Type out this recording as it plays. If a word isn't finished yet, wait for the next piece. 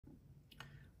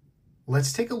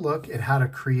let's take a look at how to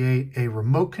create a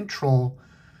remote control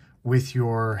with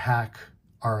your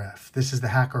HackRF. This is the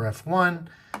HackRF One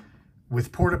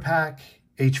with PortaPack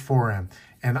H4M.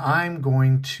 And I'm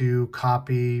going to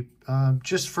copy,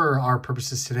 just for our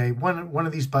purposes today, one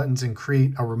of these buttons and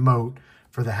create a remote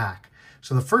for the hack.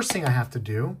 So the first thing I have to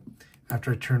do,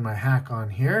 after I turn my hack on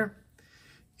here,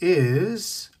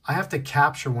 is I have to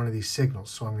capture one of these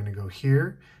signals. So I'm going to go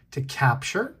here to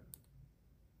capture.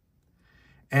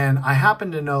 And I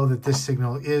happen to know that this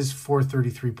signal is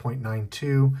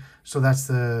 433.92, so that's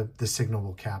the signal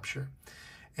we'll capture.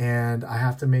 And I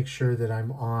have to make sure that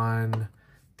I'm on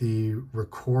the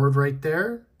record right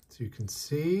there. So you can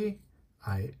see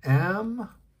I am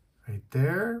right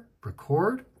there,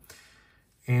 record.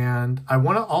 And I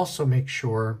want to also make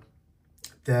sure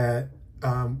that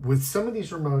with some of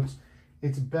these remotes,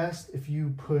 it's best if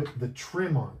you put the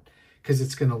trim on because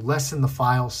it's going to lessen the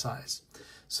file size.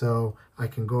 So I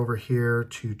can go over here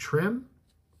to trim,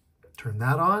 turn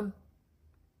that on,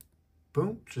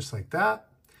 boom, just like that.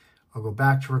 I'll go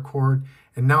back to record,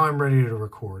 and now I'm ready to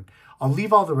record. I'll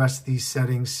leave all the rest of these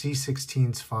settings.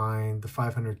 C16 is fine, the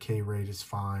 500K rate is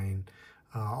fine.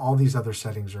 All these other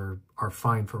settings are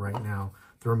fine for right now.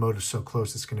 The remote is so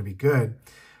close, it's gonna be good.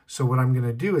 So what I'm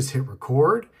gonna do is hit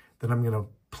record, then I'm gonna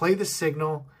play the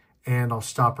signal, and I'll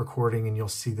stop recording, and you'll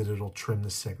see that it'll trim the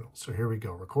signal. So here we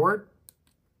go, record.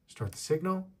 Start the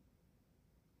signal,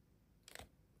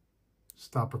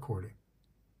 stop recording.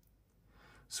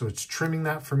 So it's trimming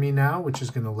that for me now, which is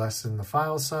going to lessen the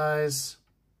file size.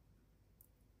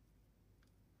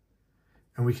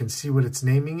 And we can see what it's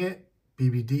naming it,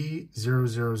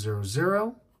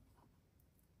 BBD0000.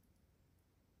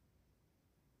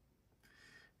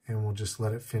 And we'll just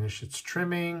let it finish its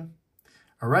trimming.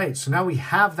 All right, so now we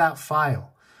have that file.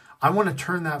 I want to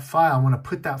turn that file, I want to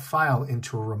put that file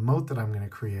into a remote that I'm going to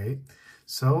create.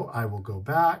 So I will go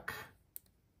back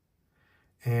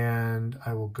and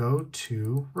I will go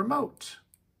to remote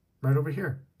right over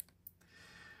here.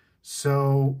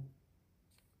 So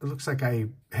it looks like I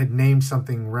had named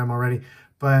something rem already,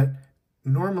 but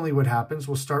normally what happens,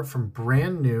 we'll start from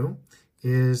brand new,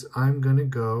 is I'm going to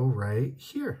go right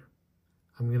here.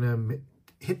 I'm going to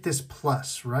hit this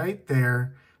plus right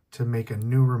there to make a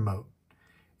new remote.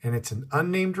 And it's an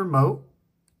unnamed remote.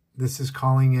 This is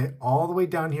calling it all the way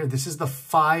down here. This is the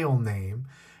file name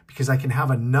because I can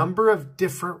have a number of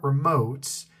different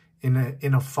remotes in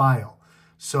a file.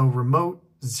 So remote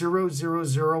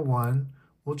 0001,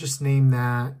 we'll just name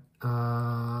that,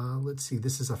 let's see,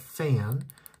 this is a fan.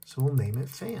 So we'll name it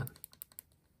fan.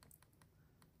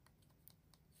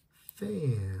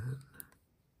 Fan.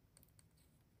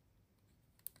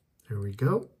 There we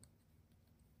go.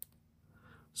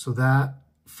 So that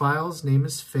file's name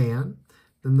is fan.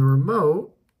 Then the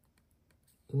remote,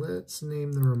 let's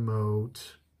name the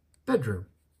remote bedroom.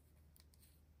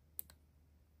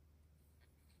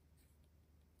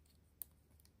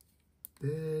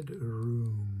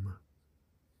 Bedroom.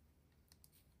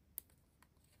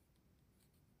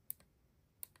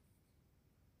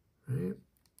 Right?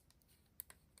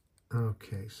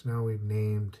 Okay, so now we've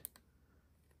named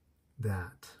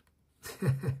that.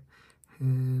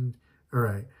 And, all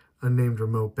right. Unnamed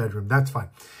remote bedroom, that's fine.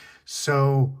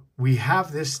 So we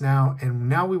have this now, and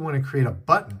now we want to create a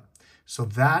button. So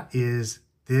that is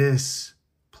this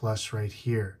plus right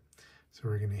here. So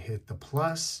we're going to hit the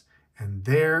plus, and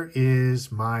there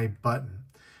is my button.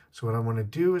 So what I want to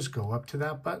do is go up to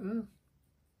that button.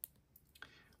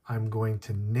 I'm going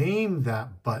to name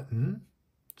that button.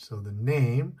 So the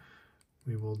name,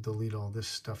 we will delete all this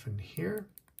stuff in here,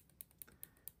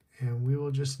 and we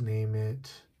will just name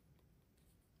it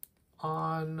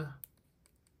on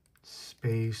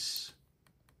space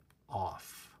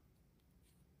off.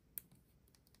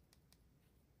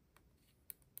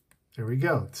 There we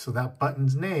go. So that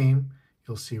button's name,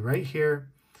 you'll see right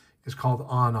here, is called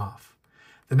on off.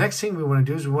 The next thing we want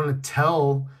to do is we want to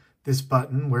tell this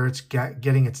button where it's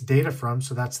getting its data from.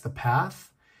 So that's the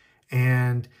path,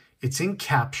 and it's in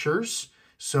captures.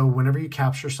 So whenever you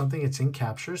capture something, it's in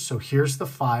captures. So here's the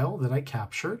file that I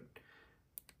captured.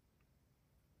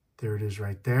 There it is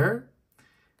right there.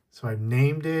 So I've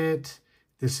named it.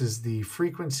 This is the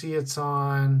frequency it's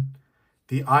on.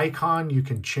 The icon you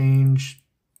can change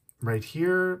right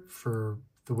here for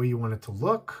the way you want it to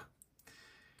look.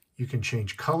 You can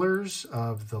change colors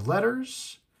of the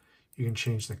letters. You can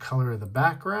change the color of the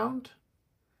background.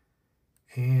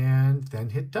 And then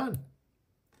hit done.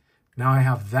 Now I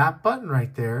have that button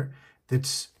right there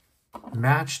that's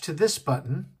matched to this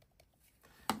button,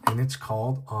 and it's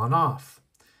called on off.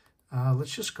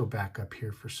 Let's just go back up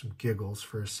here for some giggles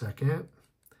for a second.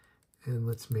 And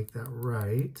let's make that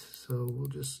right. So we'll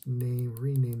just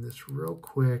rename this real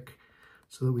quick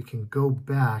so that we can go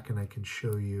back and I can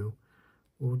show you.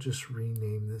 We'll just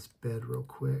rename this bed real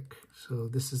quick. So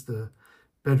this is the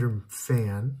bedroom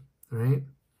fan, right?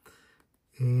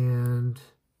 And,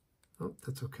 oh,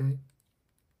 that's okay. And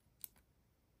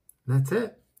that's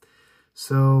it.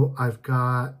 So I've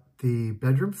got the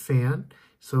bedroom fan.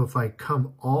 So if I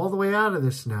come all the way out of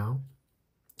this now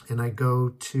and I go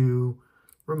to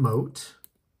remote,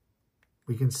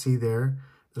 we can see there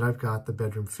that I've got the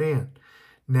bedroom fan.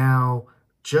 Now,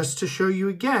 just to show you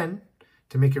again,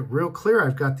 to make it real clear,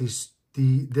 I've got this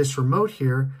remote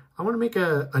here. I want to make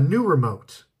a new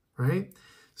remote, right?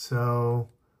 So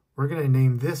we're going to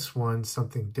name this one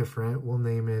something different. We'll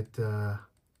name it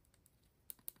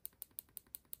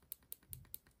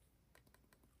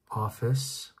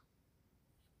Office.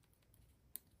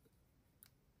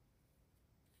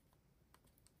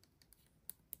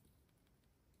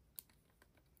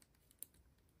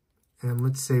 And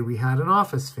let's say we had an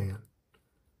office fan.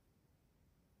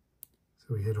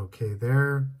 So we hit OK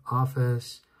there,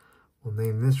 office. We'll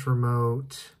name this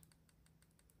remote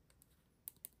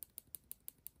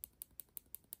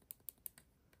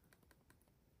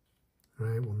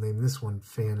right. We'll name this one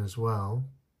fan as well.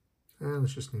 And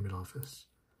let's just name it office.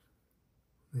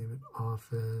 Name it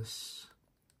office.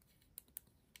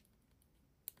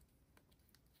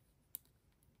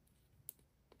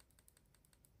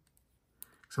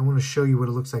 So I want to show you what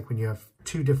it looks like when you have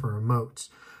two different remotes.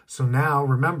 So now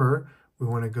remember, we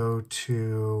want to go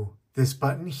to this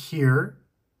button here.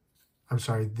 I'm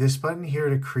sorry, this button here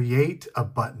to create a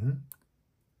button.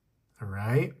 All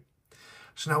right.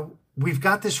 So now we've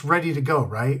got this ready to go,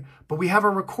 right? But we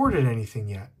haven't recorded anything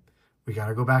yet. We got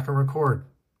to go back and record.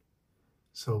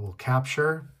 So we'll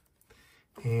capture.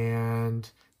 And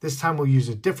this time we'll use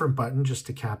a different button just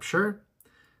to capture.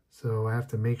 So I have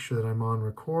to make sure that I'm on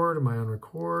record. Am I on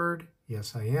record?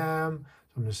 Yes, I am.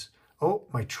 So I'm just, oh,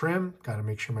 my trim. Got to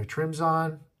make sure my trim's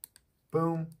on.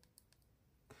 Boom.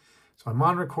 So I'm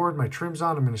on record. My trim's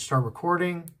on. I'm going to start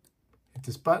recording. Hit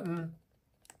this button.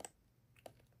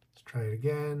 Let's try it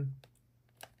again.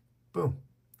 Boom.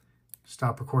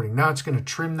 Stop recording. Now it's going to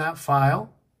trim that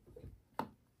file.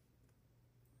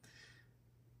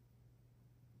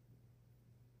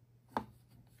 You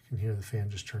can hear the fan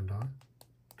just turned on.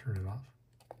 Turn it off.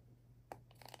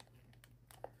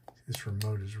 This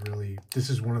remote is really,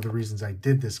 this is one of the reasons I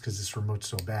did this, because this remote's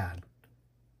so bad.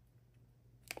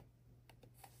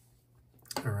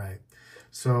 All right,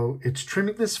 so it's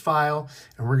trimming this file,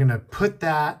 and we're gonna put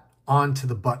that onto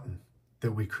the button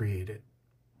that we created.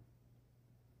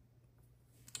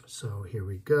 So here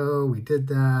we go, we did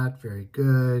that, very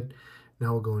good.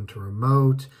 Now we'll go into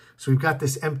remote. So we've got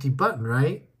this empty button,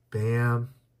 right? Bam.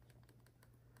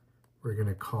 We're going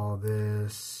to call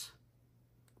this,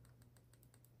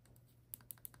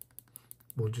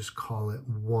 we'll just call it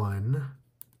 1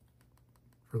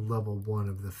 for level 1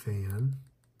 of the fan.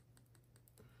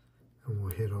 And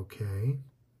we'll hit OK.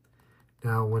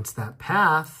 Now, once that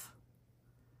path,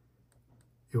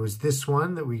 it was this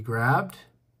one that we grabbed.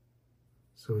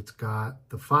 So it's got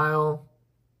the file.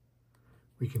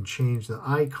 We can change the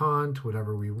icon to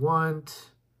whatever we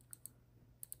want.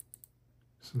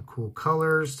 Some cool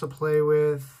colors to play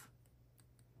with.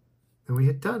 Then we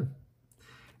hit done.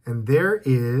 And there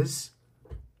is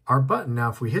our button.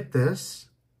 Now, if we hit this,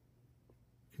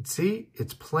 you can see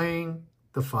it's playing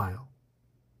the file.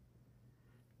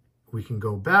 We can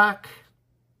go back.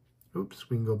 Oops,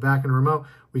 we can go back in remote.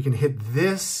 We can hit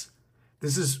this.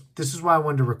 This is why I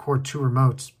wanted to record two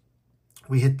remotes.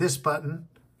 We hit this button,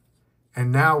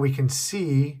 and now we can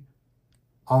see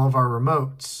all of our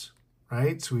remotes.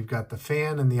 Right? So we've got the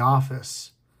fan and the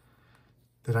office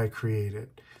that I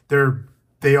created.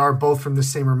 They are both from the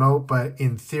same remote, but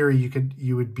in theory,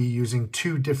 you would be using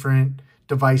two different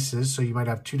devices. So you might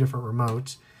have two different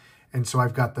remotes. And so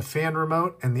I've got the fan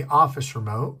remote and the office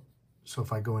remote. So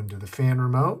if I go into the fan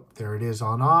remote, there it is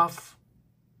on off.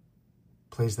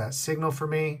 Plays that signal for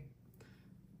me.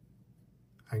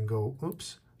 I can go,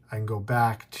 oops, I can go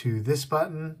back to this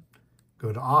button,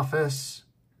 go to office.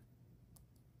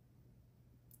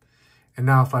 And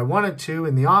now if I wanted to,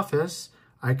 in the office,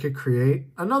 I could create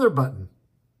another button.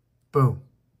 Boom.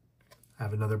 I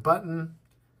have another button,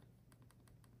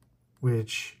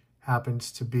 which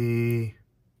happens to be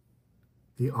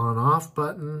the on-off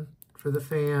button for the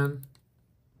fan.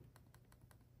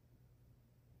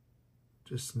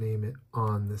 Just name it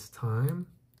on this time.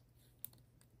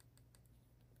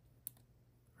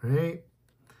 Right?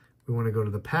 We want to go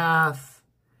to the path.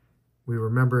 We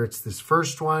remember it's this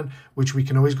first one, which we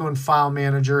can always go in File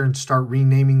Manager and start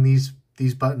renaming these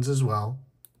these buttons as well.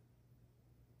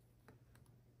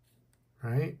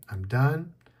 Right, I'm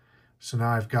done. So now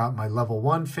I've got my level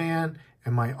 1 fan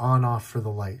and my on-off for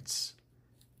the lights.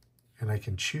 And I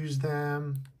can choose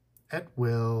them at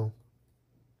will.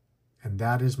 And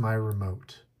that is my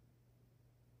remote.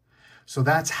 So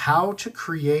that's how to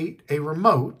create a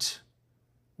remote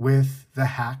with the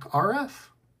HackRF.